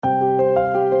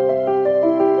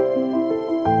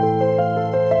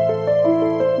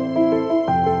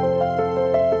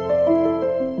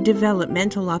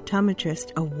Developmental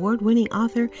Optometrist, award-winning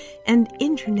author, and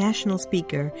international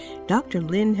speaker, Dr.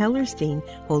 Lynn Hellerstein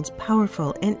holds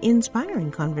powerful and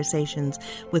inspiring conversations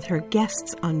with her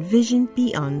guests on Vision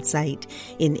Beyond Sight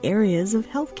in areas of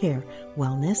healthcare,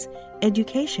 wellness,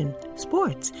 education,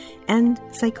 sports, and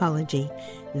psychology.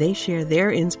 They share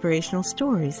their inspirational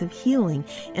stories of healing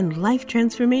and life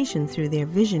transformation through their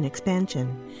vision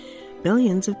expansion.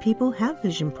 Billions of people have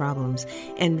vision problems,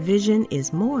 and vision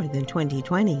is more than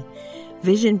 20/20.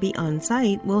 Vision Beyond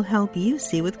Sight will help you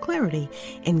see with clarity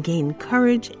and gain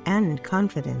courage and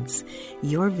confidence.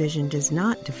 Your vision does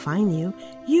not define you.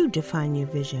 You define your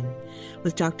vision.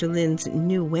 With Dr. Lynn's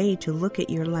new way to look at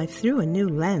your life through a new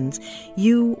lens,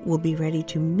 you will be ready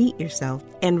to meet yourself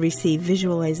and receive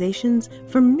visualizations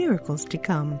for miracles to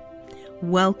come.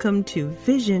 Welcome to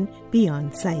Vision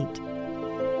Beyond Sight.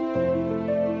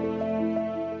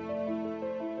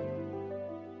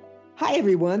 Hi,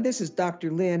 everyone. This is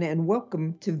Dr. Lynn, and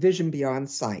welcome to Vision Beyond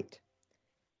Sight.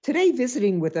 Today,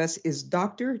 visiting with us is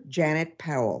Dr. Janet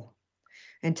Powell.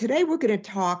 And today, we're going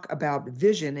to talk about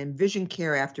vision and vision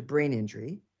care after brain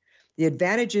injury, the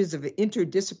advantages of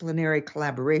interdisciplinary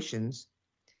collaborations,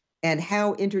 and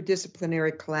how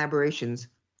interdisciplinary collaborations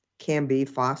can be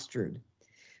fostered.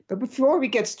 But before we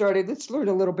get started, let's learn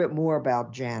a little bit more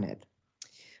about Janet.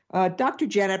 Dr.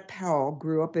 Janet Powell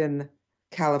grew up in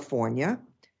California,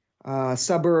 a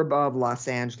suburb of Los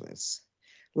Angeles.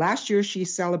 Last year, she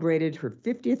celebrated her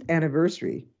 50th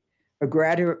anniversary of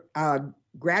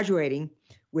graduating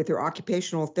with her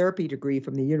occupational therapy degree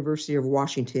from the University of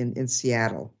Washington in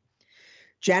Seattle.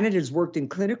 Janet has worked in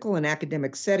clinical and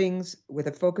academic settings with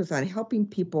a focus on helping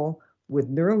people with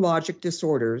neurologic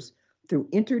disorders through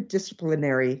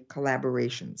interdisciplinary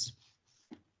collaborations.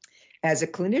 As a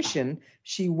clinician,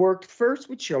 she worked first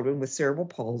with children with cerebral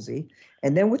palsy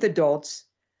and then with adults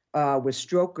with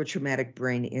stroke or traumatic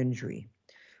brain injury.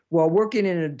 While working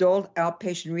in adult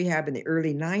outpatient rehab in the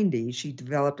early 90s, she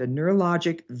developed a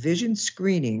neurologic vision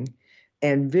screening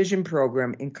and vision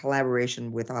program in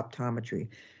collaboration with optometry.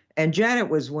 And Janet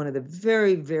was one of the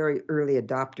very, very early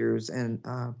adopters and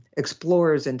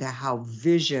explorers into how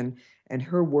vision and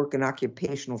her work in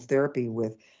occupational therapy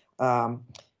with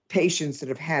patients that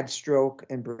have had stroke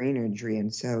and brain injury.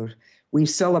 And so we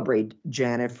celebrate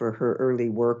Janet for her early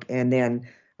work, and then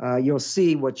you'll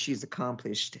see what she's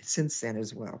accomplished since then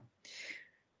as well.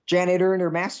 Janet earned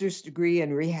her master's degree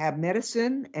in rehab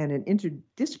medicine and an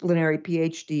interdisciplinary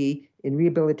PhD in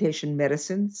rehabilitation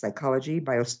medicine, psychology,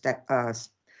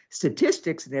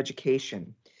 statistics, and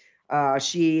education.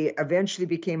 She eventually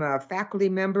became a faculty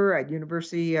member at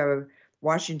University of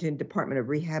Washington Department of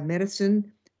Rehab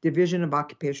Medicine, Division of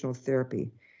Occupational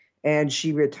Therapy. And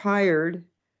she retired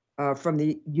from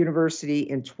the university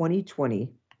in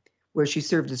 2020, where she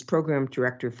served as program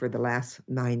director for the last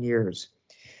 9 years.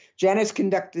 Janet's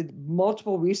conducted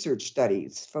multiple research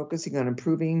studies focusing on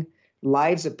improving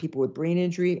lives of people with brain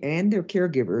injury and their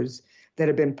caregivers that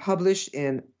have been published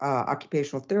in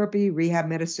occupational therapy, rehab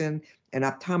medicine, and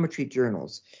optometry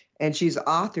journals. And she's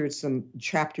authored some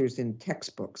chapters in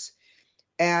textbooks.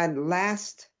 And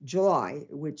last July,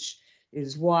 which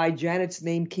is why Janet's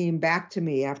name came back to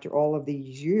me after all of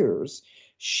these years,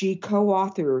 she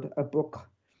co-authored a book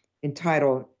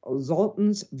entitled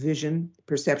Zoltan's Vision,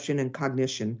 Perception, and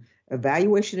Cognition,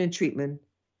 Evaluation and Treatment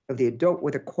of the Adult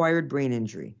with Acquired Brain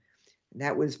Injury. And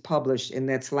that was published, and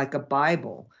that's like a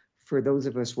Bible for those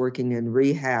of us working in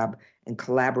rehab and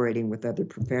collaborating with other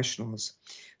professionals.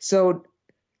 So,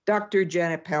 Dr.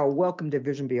 Janet Powell, welcome to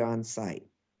Vision Beyond Sight.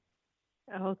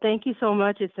 Oh, thank you so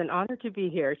much. It's an honor to be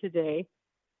here today.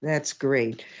 That's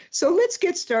great. So let's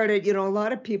get started. You know, a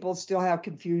lot of people still have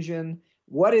confusion.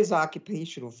 What is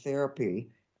occupational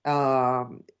therapy?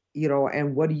 And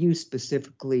what do you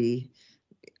specifically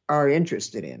are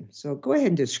interested in? So go ahead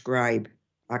and describe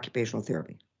occupational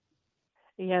therapy.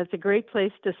 Yeah, it's a great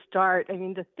place to start. I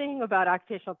mean, the thing about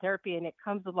occupational therapy, and it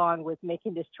comes along with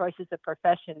making this choice as a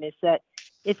profession, is that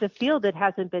it's a field that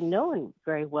hasn't been known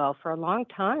very well for a long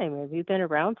time. And we've been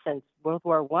around since World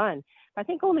War I. I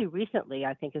think only recently,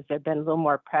 has there been a little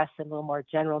more press and a little more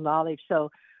general knowledge.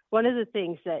 So one of the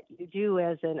things that you do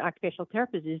as an occupational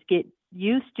therapist is get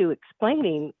used to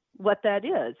explaining what that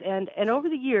is. And over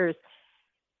the years,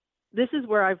 this is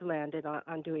where I've landed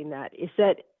on doing that, is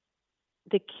that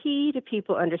the key to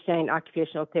people understanding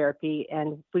occupational therapy,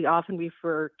 and we often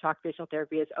refer to occupational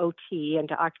therapy as OT and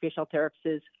to occupational therapists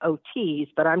as OTs,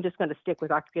 but I'm just going to stick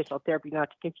with occupational therapy not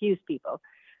to confuse people.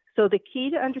 So the key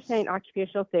to understanding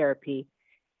occupational therapy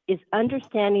is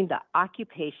understanding the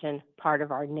occupation part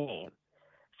of our name.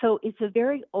 So it's a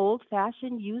very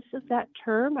old-fashioned use of that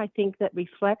term. I think that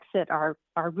reflects that our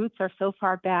roots are so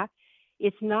far back.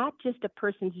 It's not just a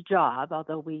person's job,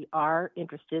 although we are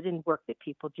interested in work that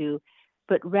people do,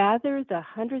 but rather the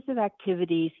hundreds of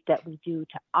activities that we do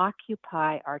to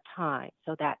occupy our time.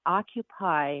 So that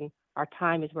occupying our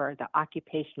time is where the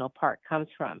occupational part comes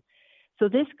from. So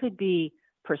this could be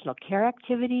personal care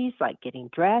activities like getting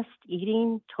dressed,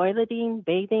 eating, toileting,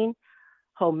 bathing,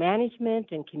 home management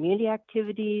and community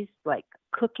activities like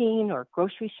cooking or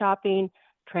grocery shopping,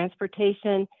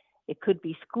 transportation. It could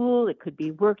be school, it could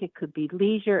be work, it could be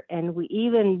leisure. And we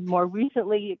even more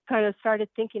recently kind of started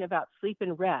thinking about sleep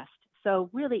and rest. So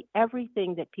really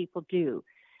everything that people do.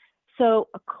 So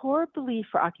a core belief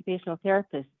for occupational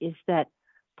therapists is that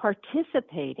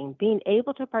participating, being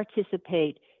able to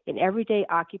participate in everyday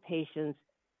occupations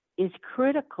is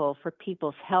critical for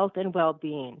people's health and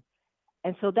well-being.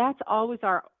 And so that's always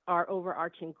our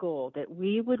overarching goal, that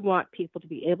we would want people to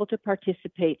be able to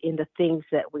participate in the things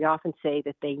that we often say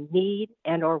that they need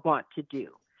and or want to do.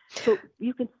 So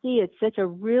you can see it's such a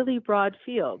really broad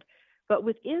field. But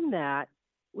within that,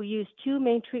 we use two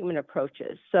main treatment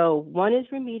approaches. So one is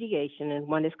remediation and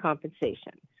one is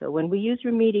compensation. So when we use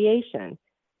remediation,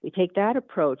 we take that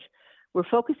approach. We're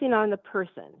focusing on the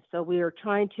person. So we are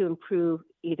trying to improve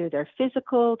either their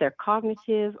physical, their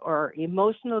cognitive, or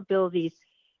emotional abilities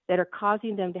that are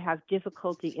causing them to have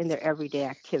difficulty in their everyday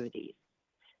activities.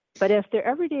 But if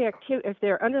their if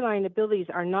their underlying abilities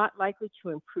are not likely to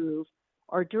improve,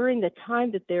 or during the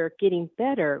time that they're getting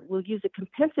better, we'll use a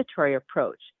compensatory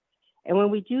approach. And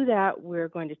when we do that, we're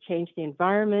going to change the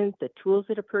environment, the tools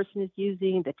that a person is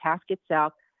using, the task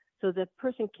itself, so the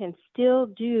person can still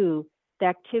do the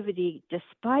activity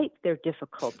despite their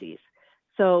difficulties.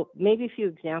 So maybe a few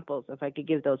examples, if I could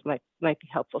give those, might be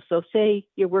helpful. So say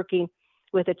you're working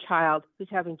with a child who's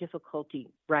having difficulty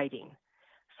writing.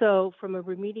 So from a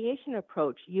remediation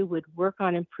approach, you would work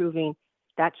on improving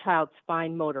that child's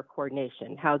fine motor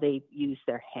coordination, how they use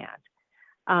their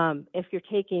hand. If you're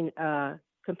taking a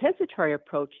compensatory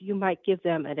approach, you might give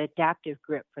them an adaptive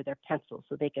grip for their pencil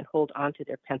so they can hold onto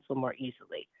their pencil more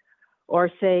easily. Or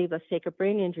say, let's take a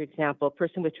brain injury example, a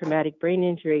person with traumatic brain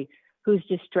injury who's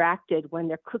distracted when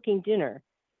they're cooking dinner.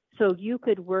 So you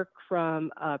could work from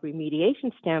a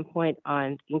remediation standpoint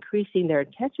on increasing their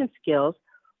attention skills,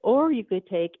 or you could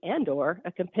take or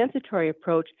a compensatory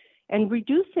approach and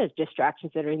reduce those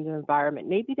distractions that are in the environment.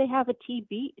 Maybe they have a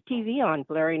TV on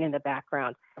blaring in the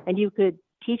background, and you could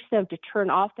teach them to turn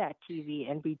off that TV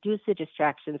and reduce the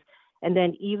distractions. And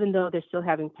then even though they're still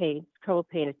having trouble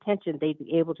paying attention, they'd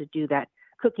be able to do that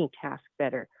cooking task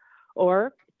better.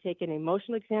 Or take an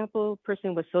emotional example, a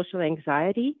person with social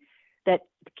anxiety that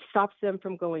stops them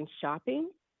from going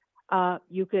shopping.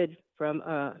 You could, from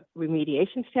a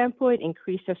remediation standpoint,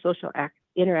 increase their social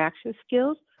interaction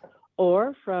skills.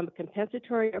 Or from a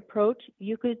compensatory approach,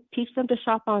 you could teach them to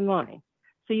shop online.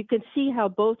 So you can see how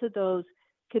both of those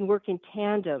can work in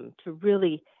tandem to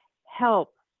really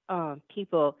help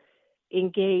people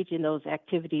engage in those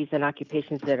activities and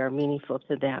occupations that are meaningful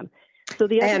to them. So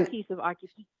the other piece of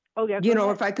occupation. Oh, yeah.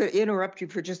 If I could interrupt you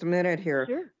for just a minute here.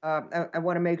 Sure. I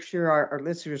want to make sure our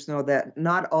listeners know that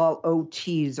not all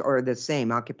OTs are the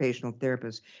same, occupational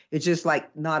therapists. It's just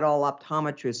like not all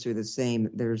optometrists are the same.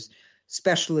 There's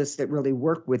specialists that really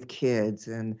work with kids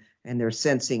and they're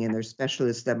sensing, and there's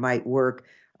specialists that might work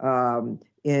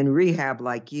in rehab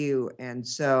like you. And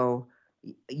so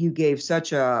you gave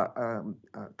such a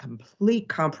complete,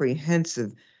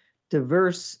 comprehensive,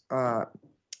 diverse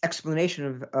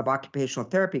explanation of occupational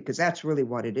therapy, because that's really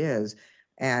what it is.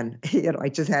 And I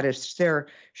just had to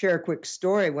share a quick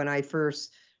story. When I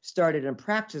first started in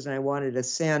practice, and I wanted to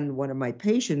send one of my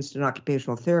patients to an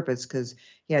occupational therapist because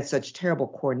he had such terrible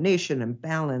coordination and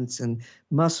balance and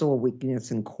muscle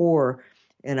weakness and core.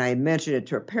 And I mentioned it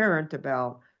to a parent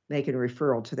about making a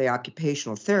referral to the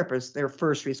occupational therapist. Their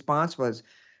first response was,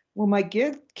 well, my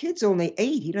kid's only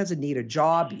 8. He doesn't need a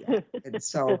job yet. And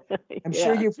so I'm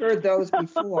sure you've heard those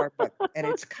before, and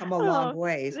it's come a long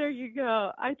ways. There you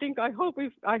go. I hope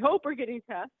we're getting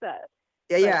past that.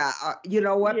 Yeah. You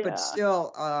know what? Yeah. But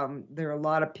still, there are a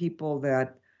lot of people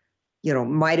that,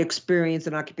 might experience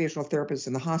an occupational therapist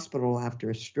in the hospital after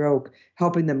a stroke,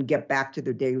 helping them get back to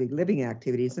their daily living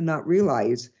activities and not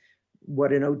realize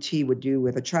what an OT would do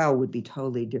with a child would be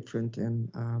totally different.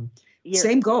 And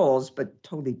same goals, but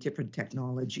totally different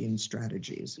technology and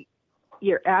strategies.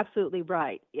 You're absolutely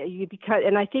right.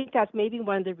 And I think that's maybe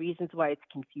one of the reasons why it's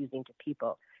confusing to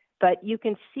people. But you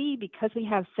can see, because we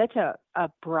have such a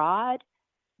broad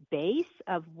base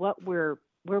of where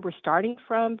we're starting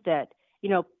from, that,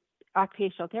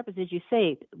 occupational therapists, as you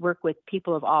say, work with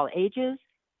people of all ages,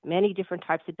 many different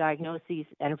types of diagnoses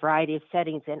and a variety of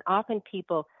settings. And often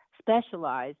people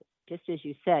specialize, just as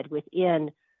you said,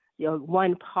 within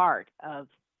one part of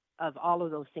all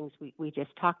of those things we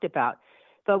just talked about.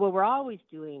 But what we're always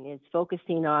doing is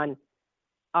focusing on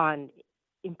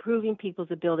improving people's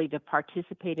ability to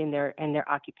participate in their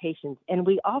occupations. And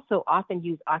we also often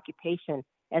use occupation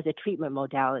as a treatment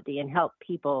modality and help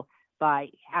people by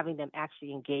having them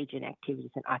actually engage in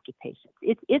activities and occupations.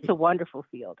 It's a wonderful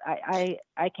field. I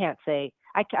can't say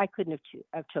I couldn't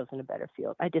have chosen a better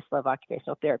field. I just love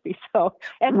occupational therapy. So,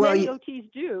 as many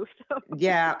OTs do. So.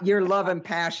 Yeah, your love and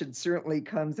passion certainly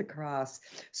comes across.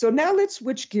 So now let's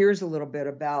switch gears a little bit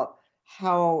about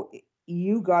how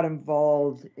you got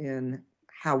involved in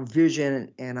how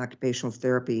vision and occupational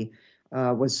therapy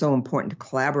was so important to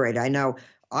collaborate. I know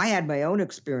I had my own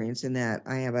experience in that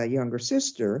I have a younger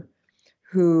sister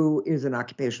who is an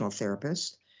occupational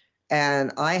therapist,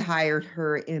 and I hired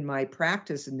her in my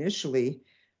practice initially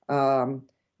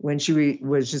when she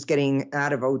was just getting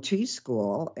out of OT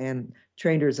school and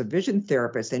trained her as a vision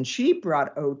therapist, and she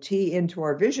brought OT into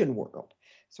our vision world.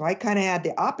 So I kind of had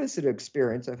the opposite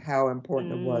experience of how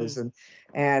important it was,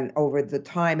 and over the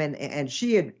time, and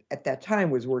she had at that time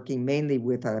was working mainly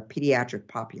with a pediatric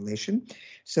population.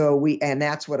 So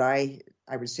that's what I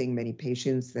was seeing many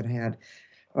patients that had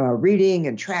reading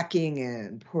and tracking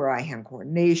and poor eye-hand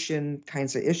coordination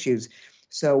kinds of issues.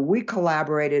 So we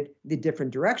collaborated the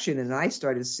different direction, and I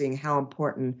started seeing how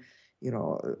important,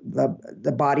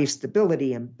 the body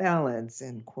stability and balance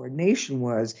and coordination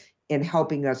was in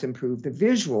helping us improve the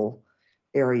visual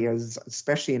areas,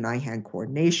 especially in eye-hand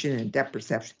coordination and depth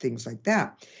perception, things like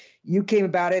that. You came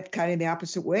about it kind of the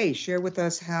opposite way. Share with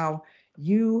us how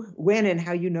you went and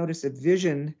how you noticed that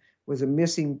vision was a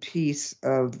missing piece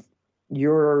of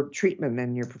your treatment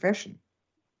and your profession.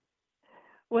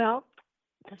 Well,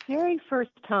 the very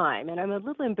first time, and I'm a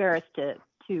little embarrassed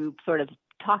to sort of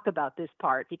talk about this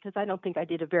part because I don't think I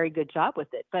did a very good job with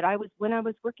it, but when I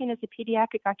was working as a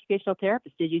pediatric occupational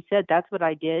therapist, as you said, that's what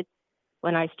I did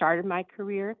when I started my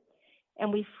career.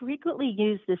 And we frequently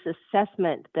used this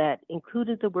assessment that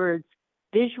included the words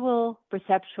visual,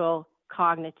 perceptual,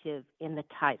 cognitive in the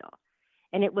title.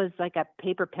 And it was like a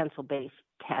paper pencil based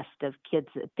test of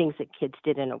things that kids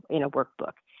did in a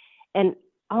workbook. And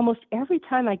almost every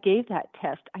time I gave that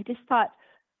test, I just thought,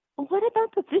 well, what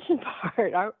about the vision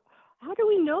part? How do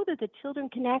we know that the children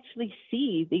can actually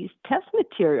see these test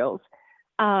materials?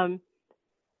 And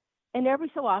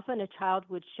every so often a child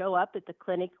would show up at the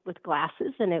clinic with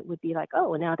glasses and it would be like, oh,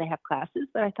 well, now they have glasses.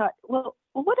 But I thought, well,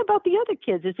 what about the other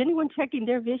kids? Is anyone checking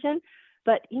their vision?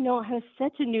 But, I was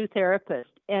such a new therapist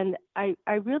and I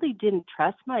really didn't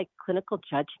trust my clinical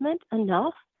judgment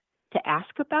enough to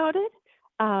ask about it.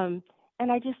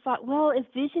 And I just thought, well, if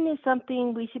vision is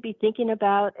something we should be thinking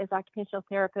about as occupational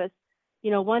therapists,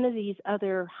 one of these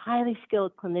other highly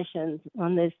skilled clinicians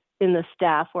in the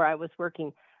staff where I was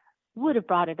working would have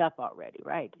brought it up already,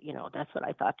 right? That's what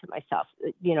I thought to myself.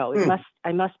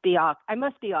 I must be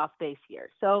off base here.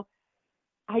 So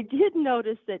I did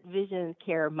notice that vision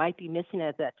care might be missing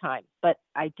at that time, but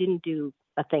I didn't do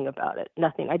a thing about it.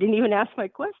 Nothing. I didn't even ask my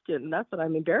question. That's what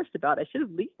I'm embarrassed about. I should have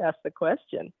at least asked the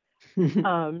question.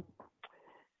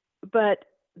 But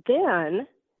then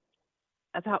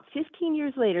about 15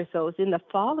 years later, so it was in the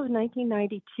fall of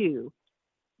 1992,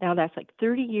 now that's like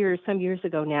 30 years, some years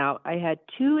ago now, I had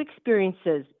two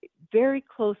experiences very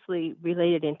closely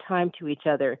related in time to each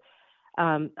other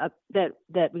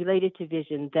that related to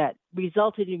vision that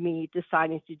resulted in me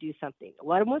deciding to do something.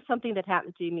 One was something that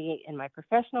happened to me in my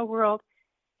professional world,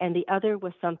 and the other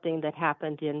was something that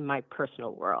happened in my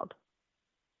personal world.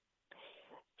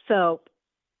 So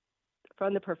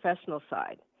from the professional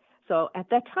side. So at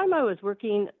that time, I was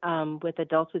working with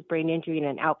adults with brain injury in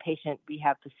an outpatient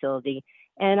rehab facility,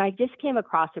 and I just came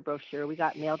across a brochure. We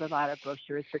got mailed a lot of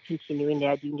brochures for continuing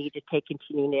ed. You need to take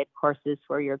continuing ed courses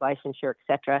for your licensure, et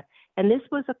cetera. And this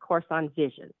was a course on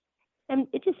vision. And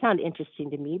it just sounded interesting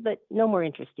to me, but no more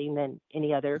interesting than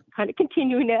any other kind of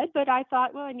continuing ed. But I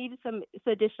thought, well, I needed some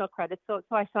additional credits, so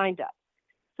I signed up.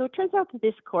 So it turns out that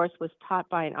this course was taught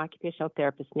by an occupational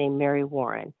therapist named Mary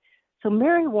Warren. So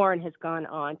Mary Warren has gone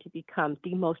on to become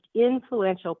the most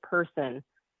influential person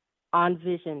on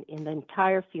vision in the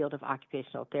entire field of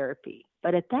occupational therapy.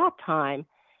 But at that time,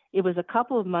 it was a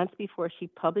couple of months before she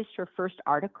published her first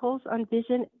articles on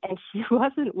vision, and she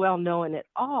wasn't well known at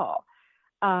all.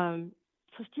 So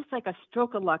it's just like a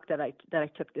stroke of luck that I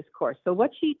took this course. So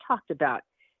what she talked about,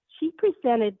 she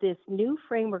presented this new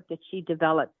framework that she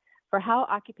developed for how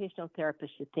occupational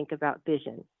therapists should think about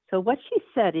vision. So what she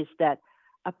said is that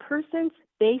a person's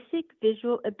basic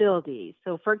visual abilities,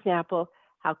 so for example,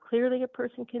 how clearly a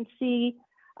person can see,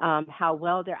 how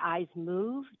well their eyes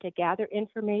move to gather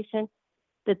information,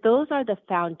 that those are the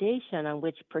foundation on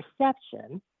which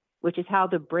perception, which is how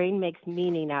the brain makes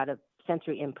meaning out of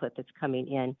sensory input that's coming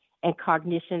in, and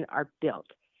cognition are built.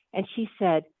 And she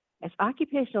said, as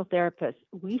occupational therapists,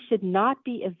 we should not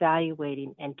be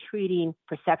evaluating and treating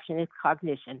perception as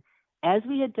cognition, as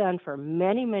we had done for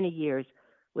many, many years,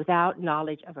 without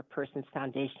knowledge of a person's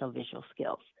foundational visual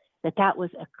skills. That was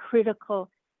a critical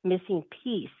missing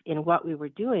piece in what we were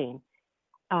doing.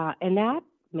 And that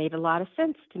made a lot of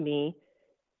sense to me.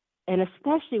 And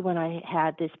especially when I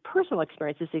had this personal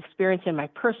experience, this experience in my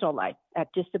personal life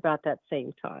at just about that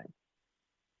same time.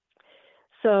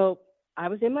 So I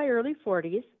was in my early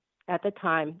 40s at the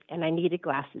time, and I needed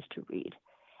glasses to read.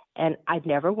 And I'd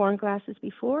never worn glasses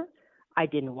before. I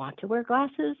didn't want to wear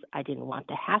glasses. I didn't want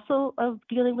the hassle of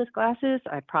dealing with glasses.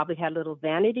 I probably had a little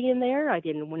vanity in there. I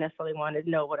didn't necessarily want to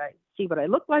know what I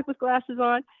looked like with glasses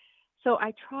on. So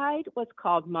I tried what's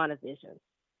called monovision.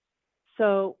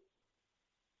 So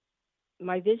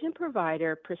my vision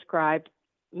provider prescribed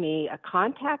me a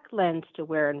contact lens to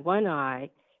wear in one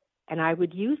eye, and I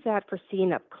would use that for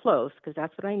seeing up close, because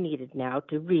that's what I needed now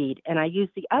to read. And I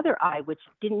used the other eye, which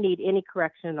didn't need any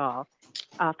correction at all,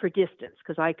 for distance,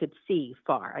 because I could see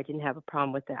far. I didn't have a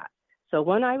problem with that. So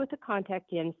one eye with the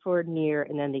contact in for near,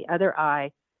 and then the other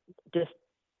eye just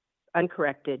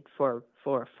uncorrected for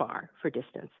far, for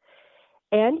distance.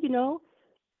 And,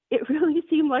 it really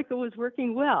seemed like it was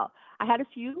working well. I had a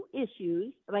few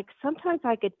issues. Like sometimes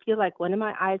I could feel like one of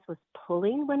my eyes was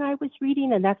pulling when I was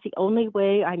reading, and that's the only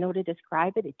way I know to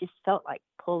describe it. It just felt like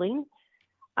pulling.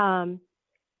 And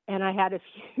I had a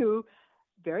few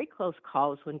very close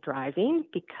calls when driving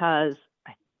because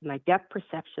my depth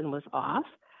perception was off.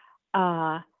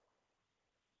 But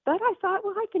I thought,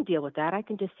 well, I can deal with that. I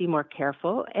can just be more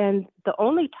careful. And the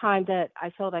only time that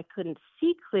I felt I couldn't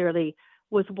see clearly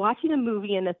was watching a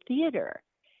movie in a theater.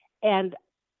 And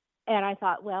I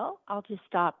thought, well, I'll just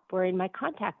stop wearing my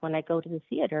contact when I go to the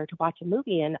theater to watch a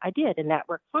movie. And I did, and that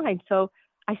worked fine. So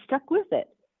I stuck with it.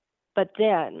 But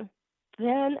then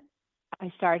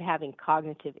I started having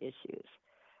cognitive issues.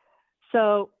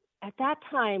 So at that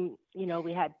time,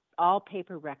 we had all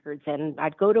paper records, and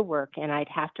I'd go to work and I'd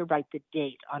have to write the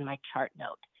date on my chart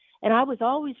note. And I was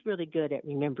always really good at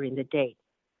remembering the date.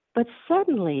 But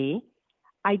suddenly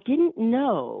I didn't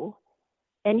know,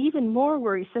 and even more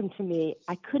worrisome to me,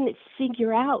 I couldn't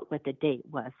figure out what the date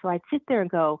was. So I'd sit there and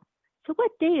go, so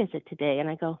what day is it today? And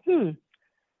I go,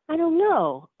 I don't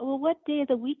know. Well, what day of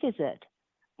the week is it?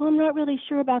 Well, I'm not really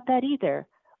sure about that either.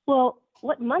 Well,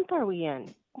 what month are we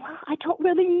in? Well, I don't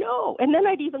really know. And then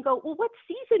I'd even go, well, what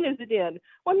season is it in?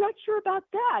 Well, I'm not sure about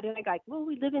that. And I go, well,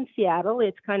 we live in Seattle.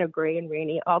 It's kind of gray and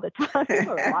rainy all the time,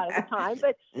 or a lot of the time.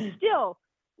 But still,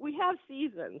 we have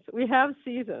seasons.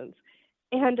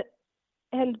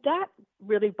 And that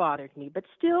really bothered me. But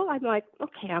still, I'm like,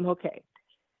 okay, I'm okay.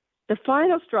 The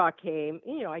final straw came,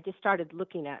 I just started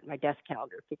looking at my desk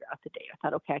calendar to figure out the date. I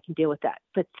thought, okay, I can deal with that.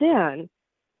 But then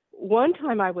one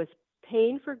time I was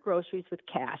paying for groceries with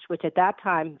cash, which at that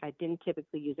time I didn't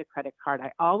typically use a credit card.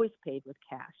 I always paid with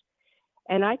cash.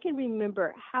 And I can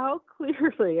remember how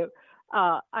clearly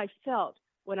I felt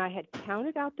when I had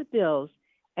counted out the bills,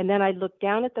 and then I looked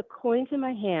down at the coins in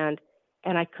my hand,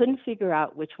 and I couldn't figure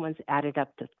out which ones added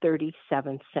up to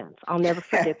 37 cents. I'll never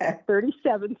forget that,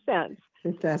 37 cents.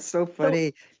 That's so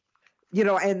funny.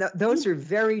 And those are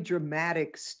very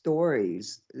dramatic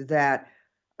stories that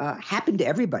happen to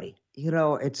everybody.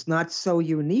 It's not so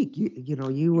unique.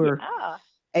 You were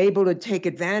able to take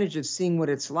advantage of seeing what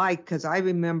it's like. Because I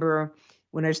remember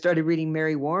when I started reading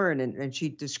Mary Warren, and she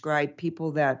described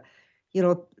people that,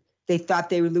 they thought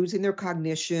they were losing their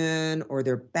cognition or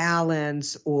their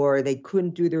balance, or they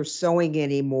couldn't do their sewing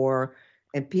anymore.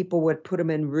 And people would put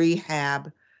them in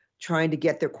rehab trying to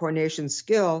get their coordination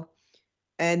skill.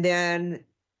 And then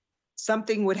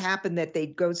something would happen that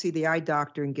they'd go see the eye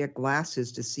doctor and get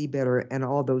glasses to see better, and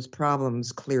all those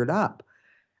problems cleared up.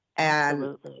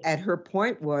 And her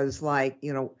point was like,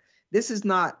 this is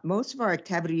not, most of our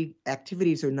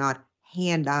activities are not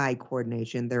hand-eye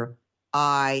coordination. They're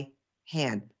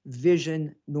eye-hand.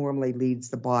 Vision normally leads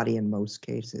the body in most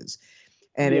cases.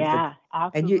 And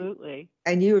absolutely.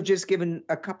 And you have just given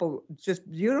a couple just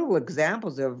beautiful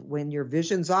examples of when your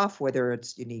vision's off, whether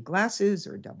it's you need glasses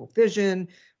or double vision,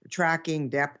 or tracking,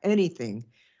 depth, anything.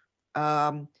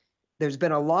 There's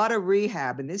been a lot of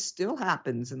rehab, and this still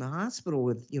happens in the hospital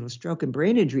with, stroke and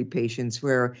brain injury patients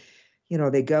where,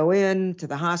 they go in to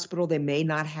the hospital, they may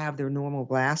not have their normal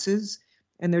glasses,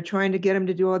 and they're trying to get them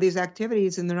to do all these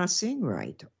activities, and they're not seeing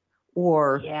right.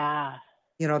 Or,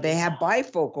 they have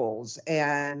bifocals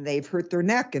and they've hurt their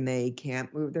neck and they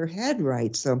can't move their head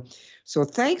right. So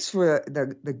thanks for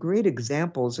the great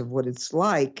examples of what it's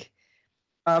like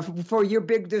for your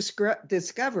big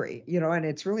discovery, and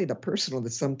it's really the personal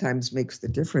that sometimes makes the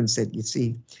difference, that you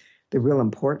see the real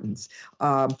importance.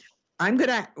 I'm going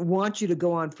to want you to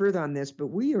go on further on this, but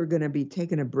we are going to be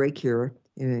taking a break here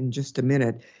in just a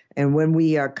minute. And when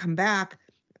we come back,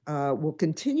 we'll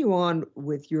continue on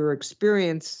with your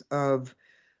experience of,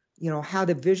 how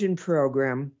the vision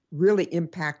program really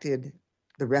impacted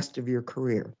the rest of your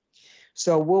career.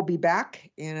 So we'll be back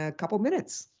in a couple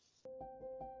minutes.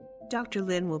 Dr.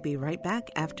 Lynn will be right back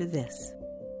after this.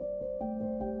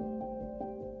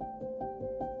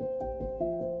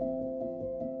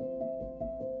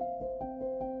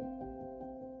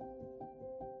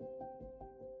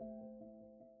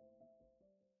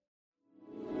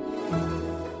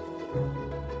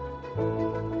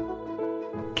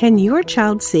 Can your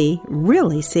child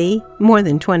really see, more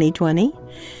than 20/20?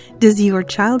 Does your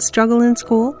child struggle in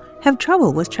school, have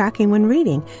trouble with tracking when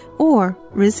reading, or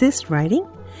resist writing?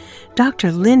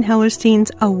 Dr. Lynn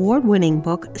Hellerstein's award-winning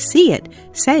book, See It,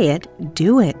 Say It,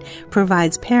 Do It,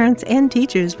 provides parents and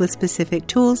teachers with specific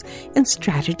tools and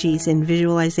strategies in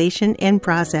visualization and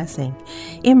processing.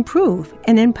 Improve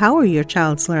and empower your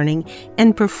child's learning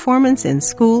and performance in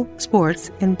school,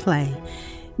 sports, and play.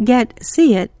 Get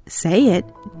See It, Say It,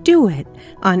 Do It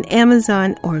on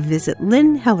Amazon or visit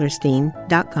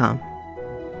lynnhellerstein.com.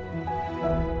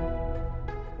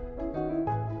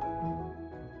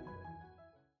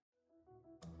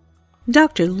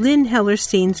 Dr. Lynn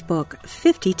Hellerstein's book,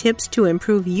 50 Tips to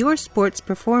Improve Your Sports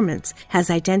Performance, has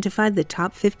identified the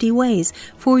top 50 ways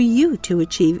for you to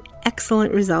achieve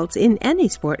excellent results in any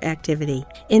sport activity.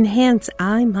 Enhance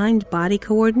eye-mind-body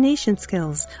coordination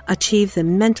skills, achieve the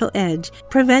mental edge,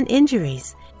 prevent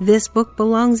injuries. This book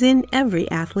belongs in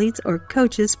every athlete's or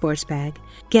coach's sports bag.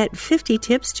 Get 50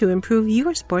 tips to improve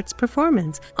your sports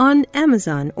performance on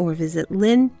Amazon or visit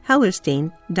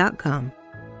lynnhellerstein.com.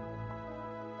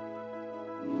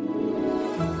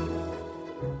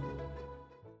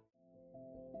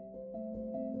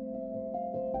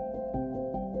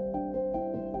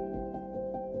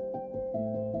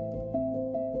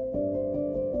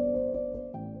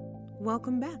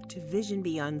 Welcome back to Vision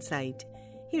Beyond Sight.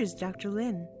 Here's Dr.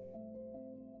 Lynn.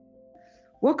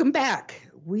 Welcome back.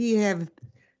 We have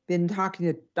been talking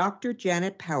to Dr.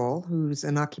 Janet Powell, who's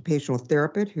an occupational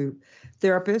therapist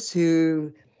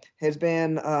who has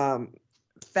been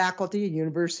faculty at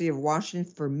University of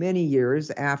Washington for many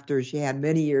years after she had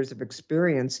many years of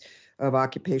experience of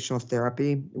occupational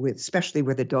therapy, especially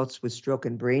with adults with stroke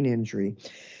and brain injury.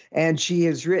 And she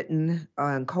has written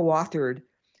and co-authored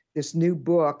this new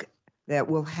book that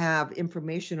will have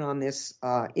information on this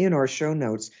in our show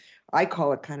notes. I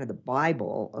call it kind of the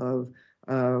Bible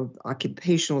of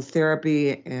occupational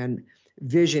therapy and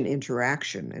vision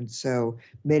interaction. And so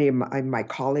many of my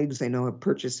colleagues I know have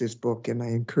purchased this book, and I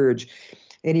encourage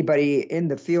anybody in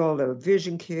the field of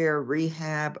vision care,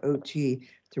 rehab, OT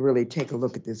to really take a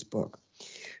look at this book.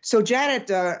 So Janet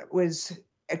was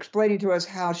explaining to us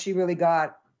how she really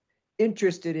got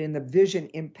interested in the vision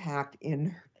impact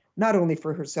in not only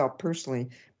for herself personally,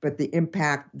 but the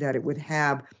impact that it would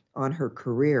have on her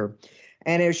career.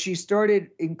 And as she started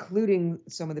including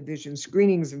some of the vision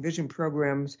screenings and vision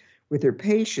programs with her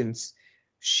patients,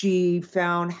 she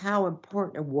found how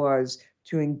important it was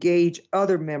to engage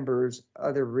other members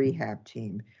of the rehab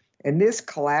team. And this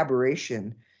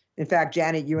collaboration, in fact,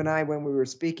 Janet, you and I, when we were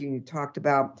speaking, talked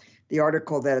about the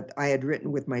article that I had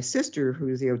written with my sister,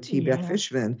 who's the OT, Beth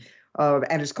Fishman,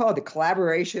 and it's called The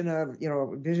Collaboration of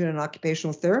Vision and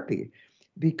Occupational Therapy,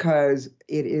 because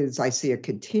it is, I see, a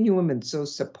continuum and so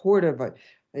supportive.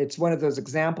 It's one of those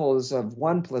examples of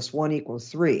 1 + 1 =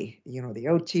 3. The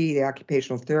OT, the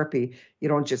occupational therapy, you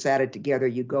don't just add it together,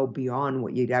 you go beyond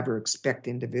what you'd ever expect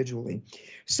individually.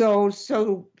 So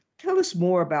tell us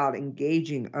more about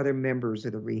engaging other members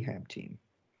of the rehab team.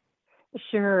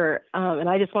 Sure. And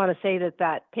I just want to say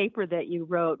that paper that you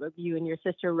and your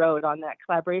sister wrote on that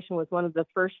collaboration was one of the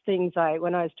first things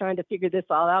when I was trying to figure this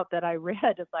all out, that I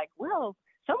read. It's like, well,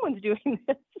 someone's doing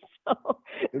this. So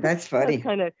that's funny.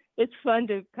 It's fun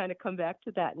to kind of come back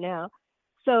to that now.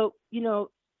 So,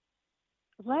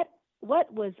 what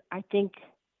was, I think,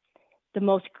 the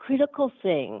most critical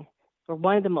thing, or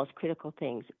one of the most critical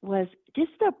things, was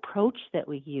just the approach that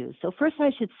we use. So first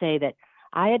I should say that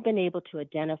I had been able to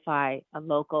identify a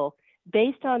local,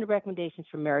 based on the recommendations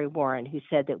from Mary Warren, who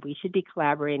said that we should be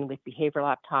collaborating with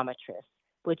behavioral optometrists,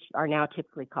 which are now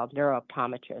typically called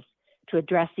neuro-optometrists, to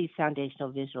address these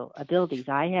foundational visual abilities.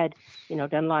 I had,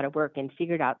 done a lot of work and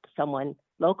figured out someone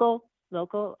local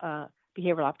local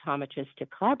behavioral optometrist to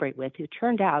collaborate with, who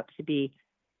turned out to be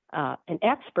an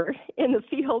expert in the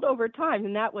field over time,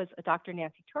 and that was Dr.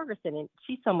 Nancy Torgerson, and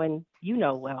she's someone you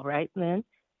know well, right, Lynn?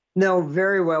 No,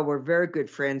 very well. We're very good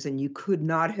friends, and you could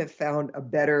not have found a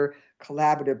better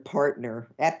collaborative partner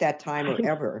at that time or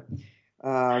ever.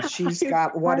 She's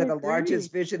got one of the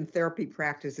largest vision therapy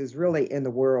practices really in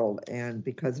the world, and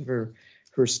because of her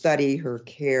study, her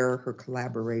care, her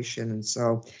collaboration. And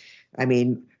so, I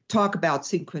mean, talk about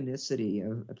synchronicity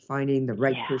of finding the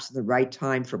right person, the right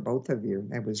time for both of you.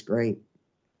 That was great.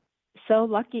 So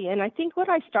lucky. And I think what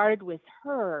I started with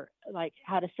her, like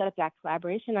how to set up that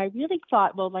collaboration, I really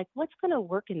thought, well, like what's going to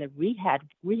work in the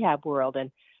rehab world,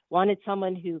 and wanted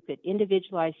someone who could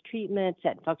individualize treatment,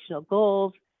 set functional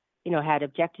goals, had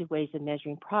objective ways of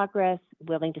measuring progress,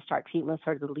 willing to start treatment with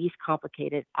sort of the least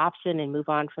complicated option and move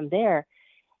on from there.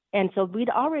 And so we'd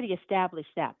already established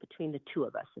that between the two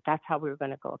of us, that that's how we were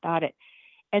going to go about it.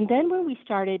 And then when we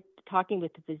started talking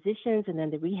with the physicians and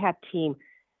then the rehab team,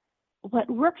 what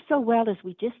worked so well is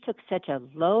we just took such a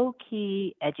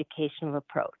low-key educational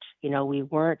approach. We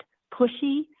weren't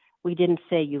pushy. We didn't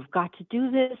say, you've got to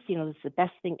do this. This is the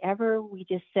best thing ever. We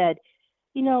just said,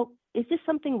 is this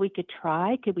something we could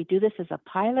try? Could we do this as a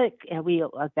pilot? And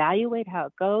we'll evaluate how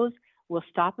it goes. We'll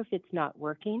stop if it's not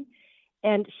working.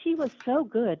 And she was so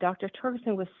good. Dr.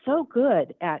 Torgerson was so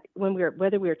good at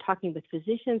whether we were talking with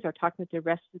physicians or talking with the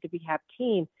rest of the rehab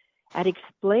team, at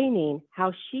explaining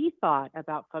how she thought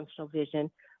about functional vision,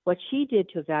 what she did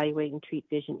to evaluate and treat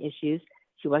vision issues.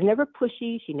 She was never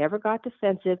pushy. She never got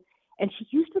defensive. And she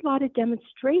used a lot of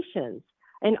demonstrations,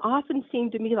 and often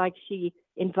seemed to me like she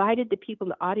invited the people in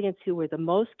the audience who were the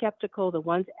most skeptical, the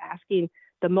ones asking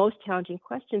the most challenging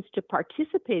questions, to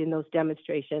participate in those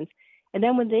demonstrations. And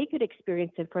then when they could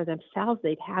experience it for themselves,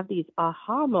 they'd have these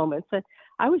aha moments. And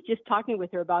I was just talking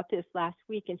with her about this last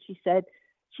week, and she said,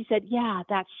 yeah,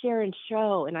 that's share and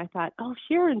show. And I thought, oh,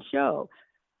 share and show.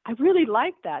 I really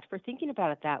like that, for thinking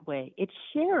about it that way. It's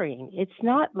sharing. It's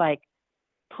not like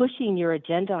pushing your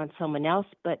agenda on someone else,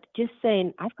 but just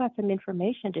saying, I've got some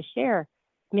information to share.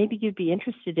 Maybe you'd be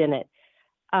interested in it.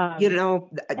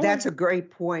 That's a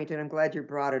great point, and I'm glad you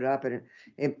brought it up. And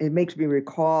it makes me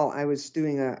recall I was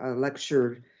doing a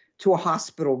lecture to a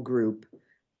hospital group,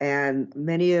 and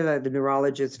many of the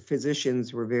neurologists,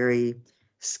 physicians were very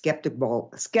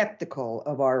skeptical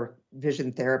of our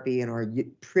vision therapy and our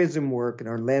prism work and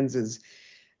our lenses.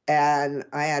 And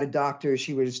I had a doctor,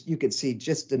 you could see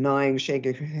just denying,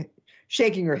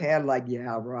 shaking her head like,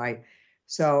 yeah, right.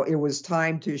 So it was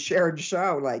time to share and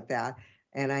show like that.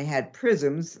 And I had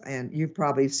prisms, and you've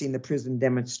probably seen the prism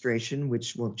demonstration,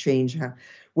 which will change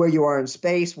where you are in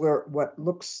space, what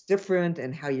looks different,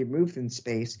 and how you move in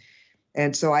space.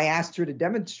 And so I asked her to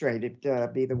demonstrate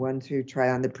it, be the one to try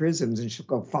on the prisms, and she'll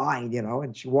go, fine,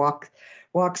 and she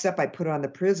walks up, I put on the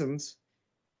prisms,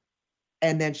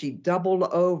 and then she doubled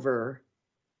over.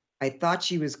 I thought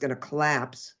she was going to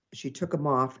collapse. She took them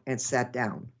off and sat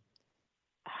down.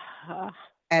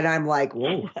 And I'm like,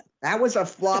 whoa, that was a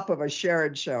flop of a share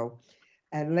and show.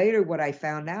 And later what I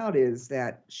found out is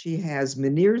that she has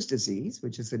Meniere's disease,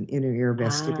 which is an inner ear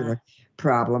vestibular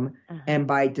problem. And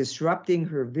by disrupting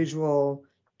her visual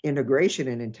integration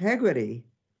and integrity,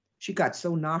 she got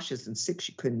so nauseous and sick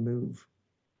she couldn't move.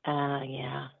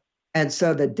 Yeah. And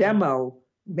so the demo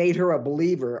made her a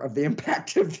believer of the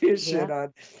impact of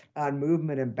vision on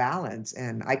movement and balance.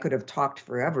 And I could have talked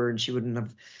forever, and she wouldn't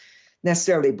have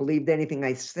necessarily believed anything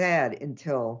I said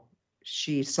until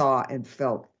she saw and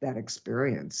felt that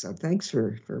experience. So thanks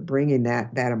for bringing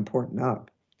that important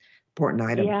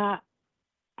item. Yeah.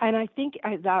 And I think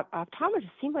that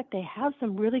optometrists seem like they have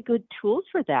some really good tools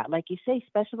for that. Like you say,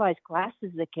 specialized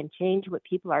glasses that can change what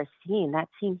people are seeing. That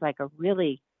seems like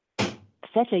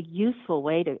such a useful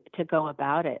way to go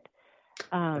about it.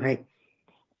 Right.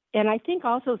 And I think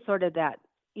also sort of that,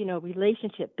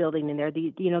 relationship building in there.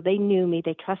 They knew me,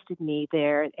 they trusted me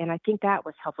there. And I think that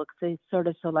was helpful, because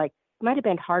it might have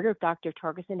been harder if Dr.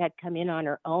 Torgerson had come in on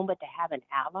her own, but to have an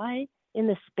ally in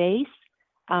the space,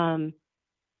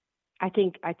 I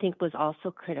think was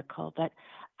also critical. But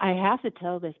I have to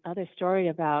tell this other story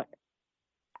about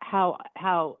how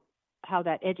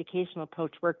that educational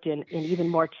approach worked in even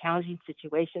more challenging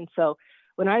situations. So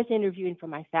when I was interviewing for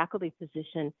my faculty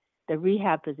position, the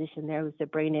rehab position there, was the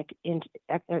brain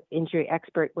injury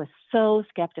expert, was so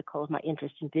skeptical of my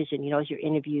interest in vision. As your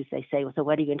interviews, they say, well, so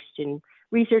what are you interested in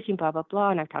researching, blah, blah,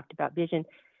 blah. And I've talked about vision.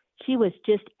 She was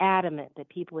just adamant that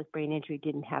people with brain injury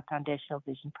didn't have foundational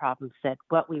vision problems, that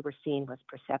what we were seeing was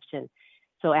perception.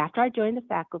 So after I joined the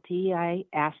faculty, I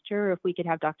asked her if we could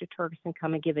have Dr. Torgerson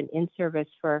come and give an in-service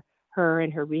for her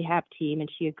and her rehab team, and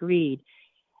she agreed.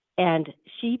 And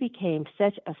she became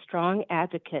such a strong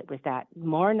advocate with that,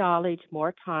 more knowledge,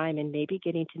 more time, and maybe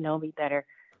getting to know me better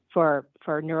for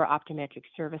neuro-optometric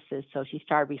services. So she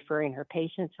started referring her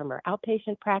patients from her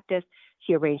outpatient practice.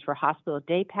 She arranged for hospital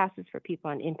day passes for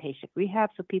people on inpatient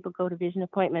rehab so people go to vision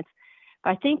appointments.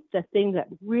 I think the thing that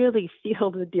really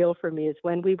sealed the deal for me is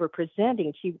when we were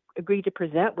presenting, she agreed to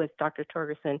present with Dr.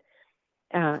 Torgerson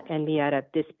and me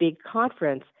at this big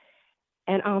conference.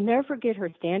 And I'll never forget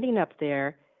her standing up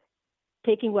there,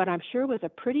 taking what I'm sure was a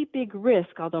pretty big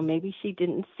risk, although maybe she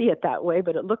didn't see it that way,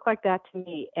 but it looked like that to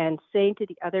me, and saying to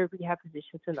the other rehab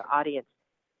physicians in the audience,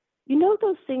 you know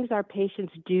those things our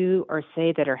patients do or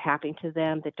say that are happening to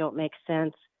them that don't make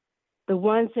sense? The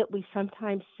ones that we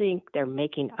sometimes think they're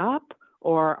making up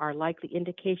or are likely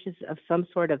indications of some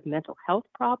sort of mental health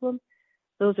problem,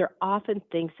 those are often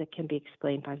things that can be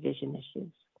explained by vision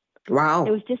issues. Wow.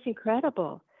 It was just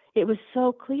incredible. It was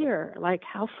so clear, like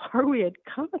how far we had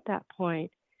come at that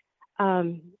point.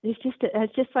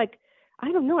 It's just like,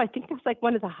 I don't know, I think that's like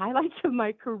one of the highlights of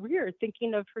my career,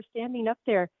 thinking of her standing up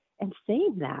there and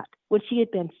saying that when she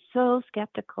had been so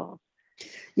skeptical.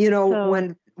 You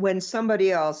know, when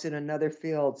somebody else in another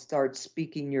field starts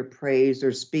speaking your praise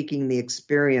or speaking the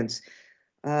experience,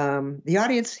 the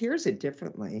audience hears it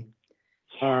differently.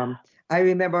 Yeah. I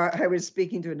remember I was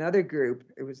speaking to another group.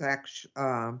 It was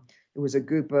a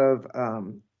group of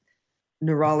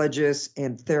neurologists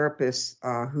and therapists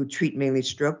who treat mainly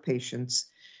stroke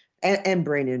patients and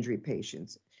brain injury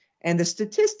patients. And the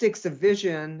statistics of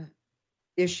vision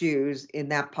issues in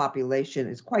that population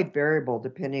is quite variable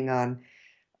depending on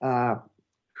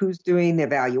who's doing the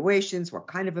evaluations, what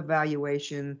kind of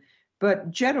evaluation. But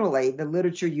generally, the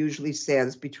literature usually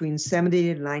says between 70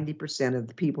 and 90% of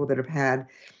the people that have had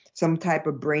some type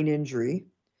of brain injury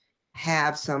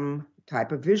have some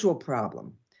type of visual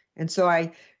problem. And so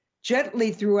I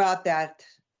gently threw out that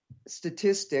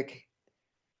statistic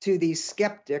to these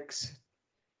skeptics,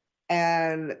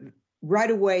 and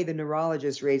right away the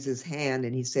neurologist raises his hand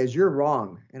and he says, "You're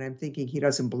wrong." And I'm thinking he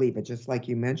doesn't believe it, just like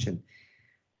you mentioned.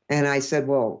 And I said,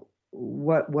 "Well,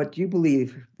 what do you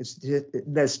believe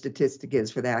the statistic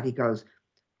is for that?" He goes,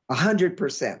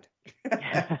 100%.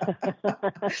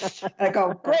 I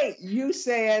go, "Great, you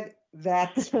say it.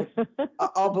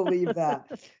 I'll believe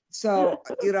that." So,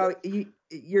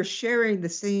 you're sharing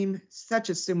such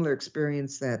a similar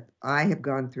experience that I have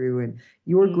gone through, and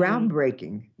you were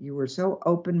groundbreaking. You were so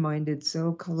open-minded,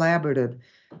 so collaborative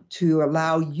to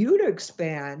allow you to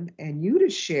expand and you to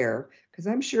share. Because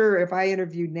I'm sure if I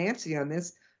interviewed Nancy on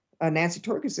this, Nancy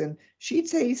Torgerson, she'd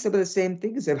say some of the same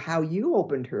things of how you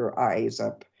opened her eyes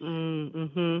up,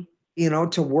 to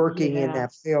working in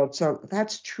that field. So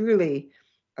that's truly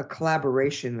a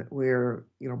collaboration where,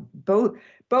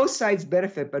 both sides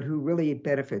benefit, but who really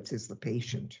benefits is the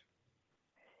patient.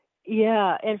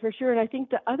 Yeah, and for sure. And I think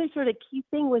the other sort of key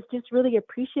thing was just really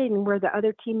appreciating where the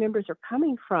other team members are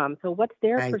coming from. So what's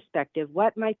their perspective?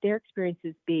 What might their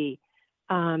experiences be?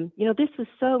 This was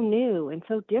so new and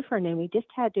so different, and we just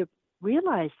had to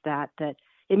realize that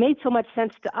it made so much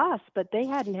sense to us, but they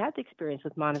hadn't had the experience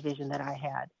with monovision that I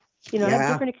had.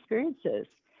 Had different experiences.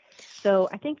 So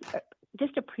I think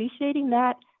just appreciating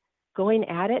that, going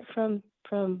at it from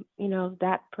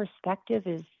that perspective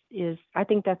is I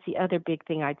think that's the other big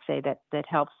thing I'd say that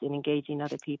helps in engaging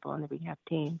other people on the rehab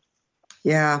team.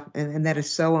 Yeah, and that is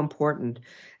so important.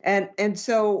 And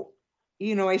so,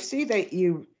 I see that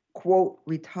you quote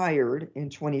retired in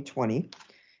 2020,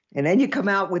 and then you come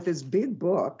out with this big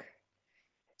book.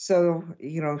 So,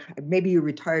 maybe you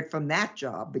retired from that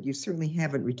job, but you certainly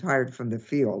haven't retired from the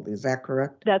field. Is that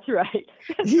correct? That's right.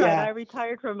 That's right. I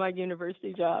retired from my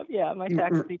university job. Yeah, my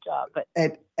faculty job. But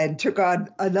and took on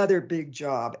another big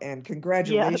job. And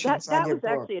congratulations on your book.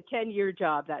 That was actually a 10-year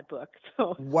job, that book.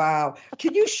 So. Wow.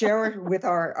 Can you share with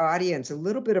our audience a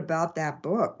little bit about that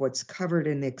book? What's covered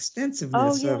in the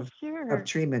extensiveness of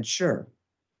treatment? Sure.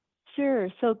 Sure.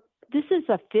 So this is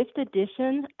a 5th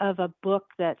edition of a book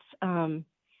that's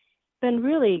been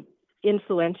really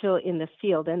influential in the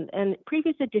field. And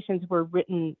previous editions were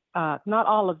written, not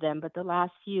all of them, but the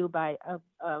last few by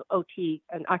OT,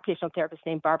 an occupational therapist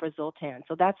named Barbara Zoltan.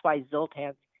 So that's why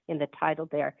Zoltan's in the title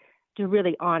there, to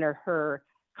really honor her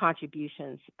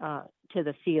contributions to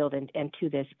the field and to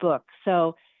this book.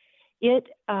 So it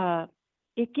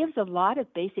gives a lot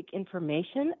of basic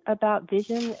information about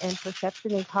vision and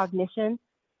perception and cognition.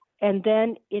 And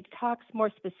then it talks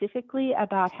more specifically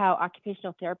about how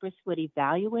occupational therapists would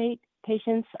evaluate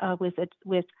patients with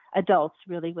adults,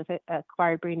 really, with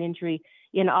acquired brain injury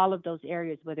in all of those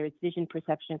areas, whether it's vision,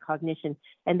 perception, cognition.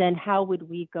 And then how would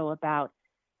we go about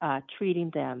treating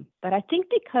them. But I think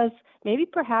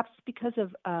perhaps because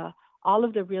of all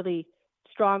of the really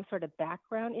strong sort of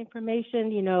background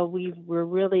information, we're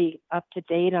really up to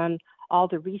date on all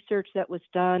the research that was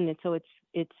done. And so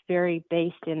it's very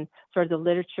based in sort of the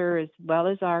literature as well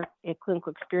as our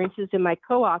clinical experiences. And my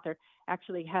co-author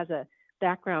actually has a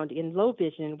background in low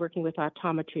vision, working with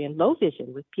optometry and low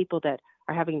vision with people that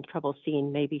are having trouble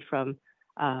seeing, maybe from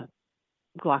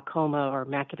glaucoma or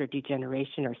macular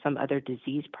degeneration or some other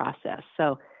disease process.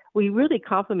 So we really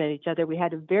complement each other. We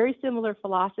had a very similar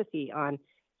philosophy on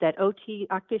that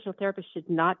occupational therapists should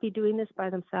not be doing this by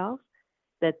themselves,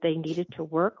 that they needed to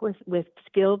work with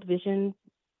skilled vision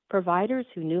providers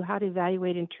who knew how to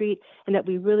evaluate and treat, and that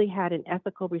we really had an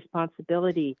ethical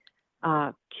responsibility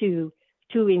to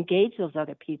engage those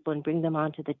other people and bring them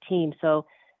onto the team. So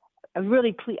I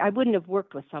wouldn't have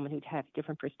worked with someone who'd have a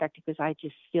different perspective, because I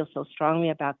just feel so strongly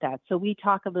about that. So we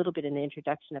talk a little bit in the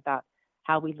introduction about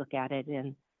how we look at it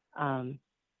and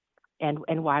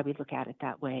why we look at it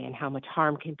that way, and how much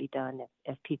harm can be done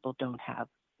if people don't have,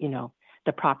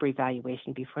 the proper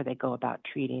evaluation before they go about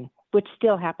treating, which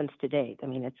still happens today. I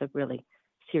mean, it's a really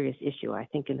serious issue, I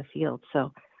think, in the field.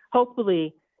 So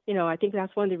hopefully, I think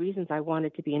that's one of the reasons I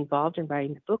wanted to be involved in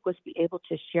writing the book, was to be able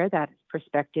to share that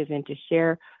perspective and to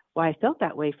share why I felt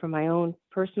that way from my own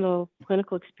personal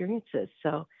clinical experiences.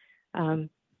 So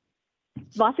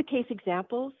lots of case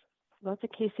examples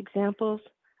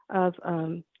of,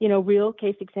 real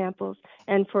case examples.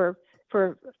 And for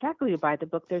faculty to buy the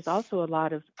book, there's also a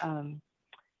lot of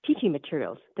teaching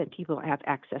materials that people have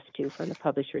access to from the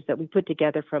publishers that we put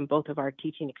together from both of our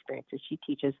teaching experiences. She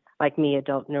teaches, like me,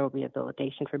 adult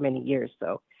neuro-rehabilitation for many years.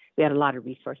 So we had a lot of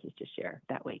resources to share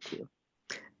that way too.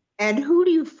 And who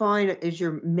do you find is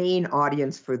your main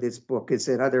audience for this book? Is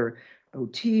it other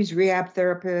OTs, rehab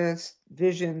therapists,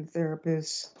 vision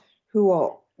therapists? Who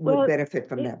all would benefit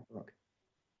from that book?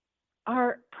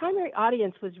 Our primary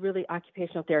audience was really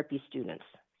occupational therapy students.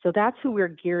 So that's who we're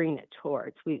gearing it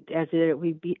towards.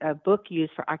 A book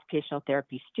used for occupational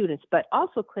therapy students, but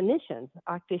also clinicians,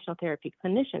 occupational therapy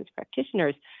clinicians,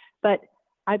 practitioners. But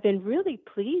I've been really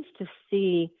pleased to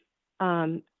see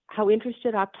how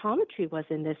interested optometry was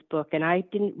in this book. And I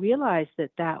didn't realize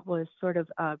that was sort of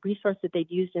a resource that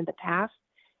they'd used in the past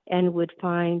and would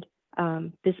find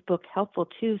this book helpful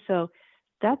too. So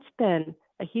that's been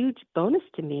a huge bonus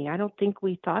to me. I don't think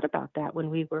we thought about that when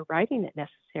we were writing it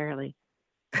necessarily.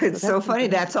 It's so funny.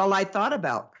 That's all I thought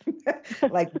about.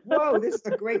 Like, whoa, this is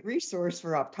a great resource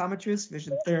for optometrists,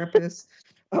 vision therapists,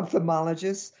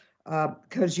 ophthalmologists,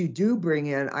 because you do bring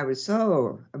in, I was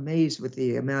so amazed with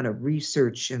the amount of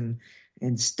research and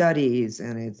studies,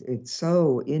 and it's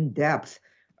so in-depth.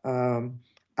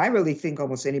 I really think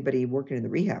almost anybody working in the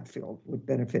rehab field would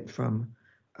benefit from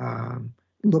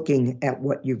looking at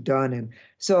what you've done. And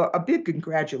so a big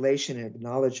congratulations and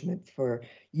acknowledgement for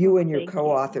you and your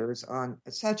co-authors on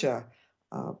such a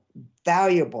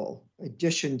valuable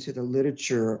addition to the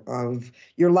literature of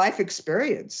your life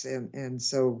experience. And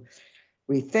so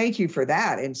we thank you for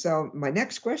that. And so my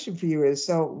next question for you is,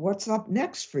 so what's up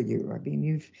next for you? I mean,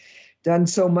 you've done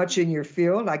so much in your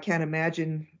field. I can't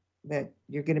imagine that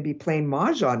you're going to be playing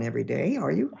mahjong every day,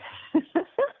 are you?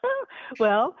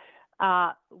 Well,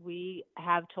 we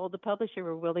have told the publisher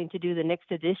we're willing to do the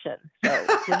next edition.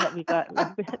 So we've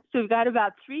got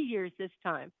about 3 years this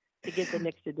time to get the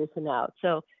next edition out.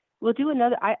 So we'll do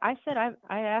another. I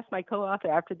asked my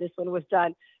co-author after this one was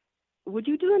done, would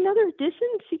you do another edition?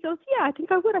 She goes, yeah, I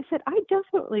think I would. I said, I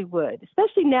definitely would,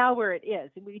 especially now where it is.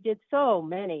 We did so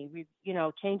many,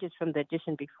 changes from the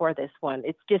edition before this one.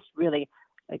 It's just really,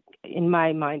 like, in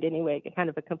my mind anyway, kind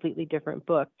of a completely different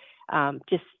book.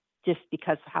 Just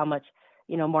because how much,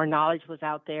 more knowledge was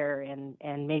out there,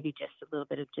 and maybe just a little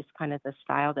bit of just kind of the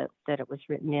style that it was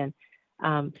written in.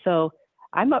 So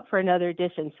I'm up for another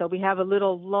edition. So we have a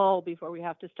little lull before we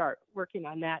have to start working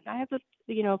on that. And I have a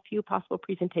few possible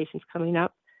presentations coming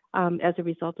up as a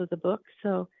result of the book.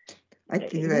 So I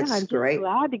think that's great. I'm just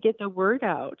glad to get the word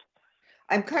out.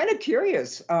 I'm kind of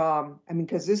curious.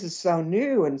 Because this is so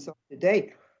new and so up to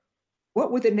date.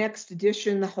 What would the next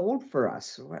edition hold for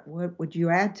us? What would you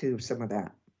add to some of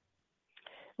that?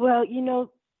 Well,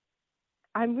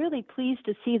 I'm really pleased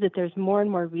to see that there's more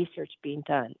and more research being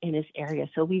done in this area.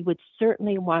 So we would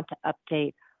certainly want to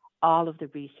update all of the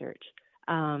research,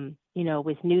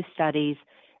 with new studies.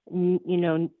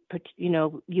 You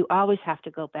always have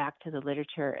to go back to the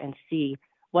literature and see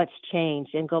what's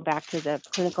changed and go back to the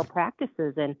clinical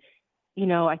practices. And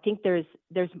I think there's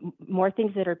more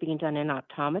things that are being done in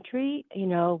optometry,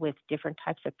 with different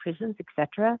types of prisms, et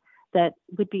cetera, that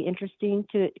would be interesting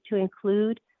to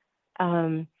include.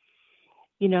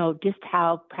 just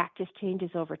how practice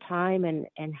changes over time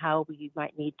and how we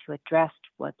might need to address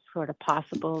what's sort of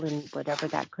possible in whatever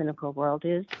that clinical world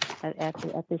is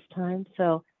at this time.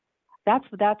 So that's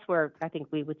where I think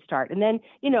we would start. And then,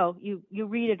 you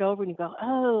read it over and you go,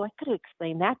 oh, I could have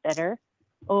explained that better.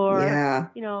 Or, Yeah.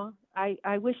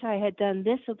 I wish I had done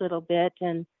this a little bit.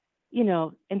 And,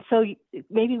 and so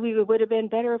maybe we would have been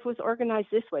better if it was organized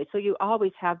this way. So you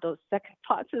always have those second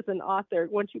thoughts as an author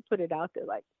once you put it out there,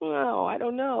 like, oh, I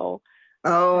don't know.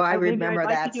 Oh, I remember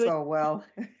that so well.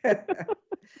 I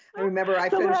remember I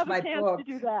finished my book. To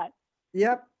do that.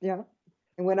 Yep. Yeah.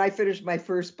 And when I finished my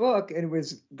first book and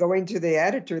was going to the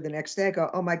editor the next day, I go,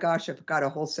 oh my gosh, I've got a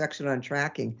whole section on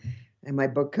tracking. And my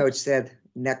book coach said,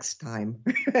 next time.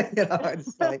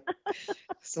 It's like,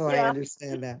 so yeah. I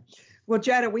understand that. Well,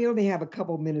 Janet, we only have a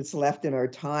couple minutes left in our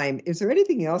time. Is there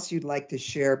anything else you'd like to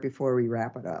share before we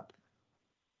wrap it up?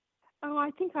 Oh,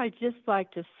 I think I'd just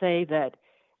like to say that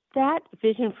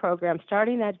vision program,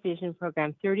 starting that vision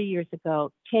program 30 years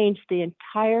ago, changed the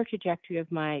entire trajectory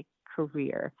of my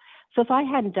career. So if I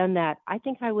hadn't done that, I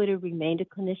think I would have remained a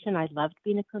clinician. I loved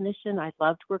being a clinician. I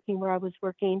loved working where I was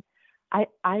working. I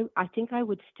think I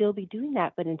would still be doing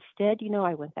that. But instead,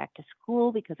 I went back to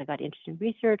school because I got interested in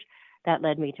research. That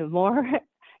led me to more,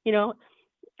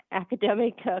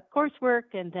 academic coursework.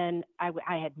 And then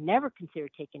I had never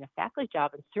considered taking a faculty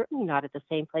job, and certainly not at the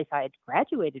same place I had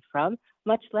graduated from,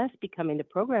 much less becoming the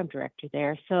program director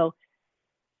there. So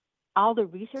all the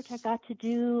research I got to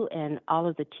do and all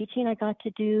of the teaching I got to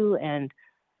do and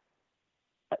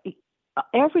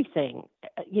everything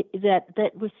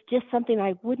that was just something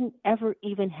I wouldn't ever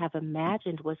even have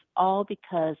imagined was all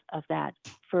because of that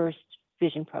first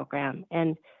vision program.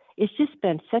 And it's just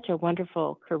been such a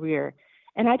wonderful career.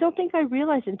 And I don't think I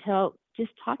realized until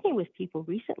just talking with people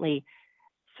recently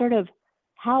sort of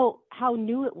how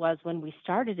new it was when we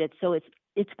started it. So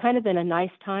it's kind of been a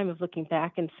nice time of looking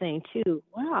back and saying too,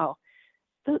 wow,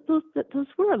 those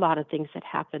were a lot of things that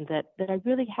happened that I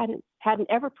really hadn't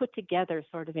ever put together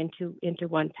sort of into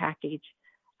one package.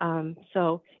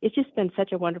 So it's just been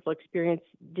such a wonderful experience,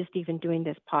 just even doing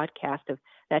this podcast, of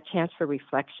that chance for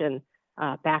reflection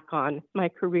back on my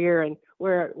career and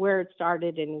where it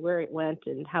started and where it went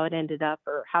and how it ended up,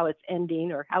 or how it's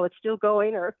ending, or how it's still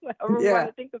going, or however you want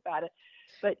to think about it.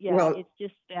 But it's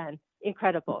just been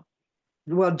incredible.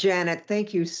 Well, Janet,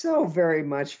 thank you so very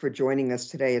much for joining us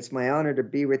today. It's my honor to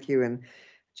be with you, and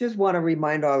just want to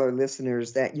remind all our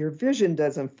listeners that your vision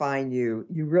doesn't define you.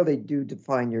 You really do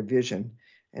define your vision,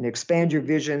 and expand your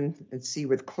vision and see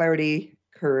with clarity,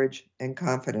 courage, and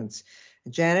confidence.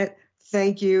 Janet,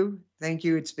 thank you. Thank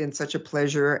you. It's been such a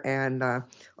pleasure, and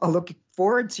I'll look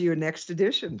forward to your next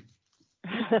edition.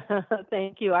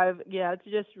 Thank you. It's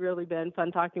just really been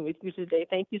fun talking with you today.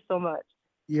 Thank you so much.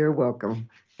 You're welcome.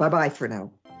 Bye-bye for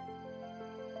now.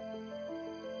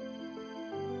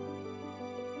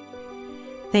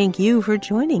 Thank you for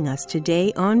joining us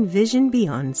today on Vision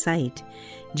Beyond Sight.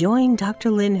 Join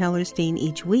Dr. Lynn Hellerstein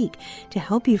each week to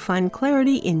help you find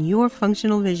clarity in your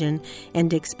functional vision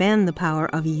and expand the power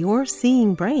of your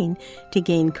seeing brain to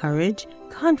gain courage,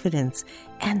 confidence,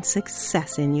 and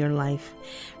success in your life.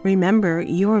 Remember,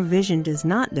 your vision does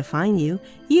not define you.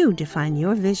 You define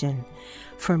your vision.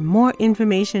 For more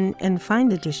information and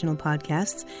find additional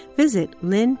podcasts, visit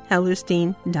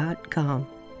lynnhellerstein.com.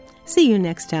 See you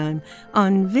next time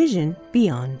on Vision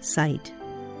Beyond Sight.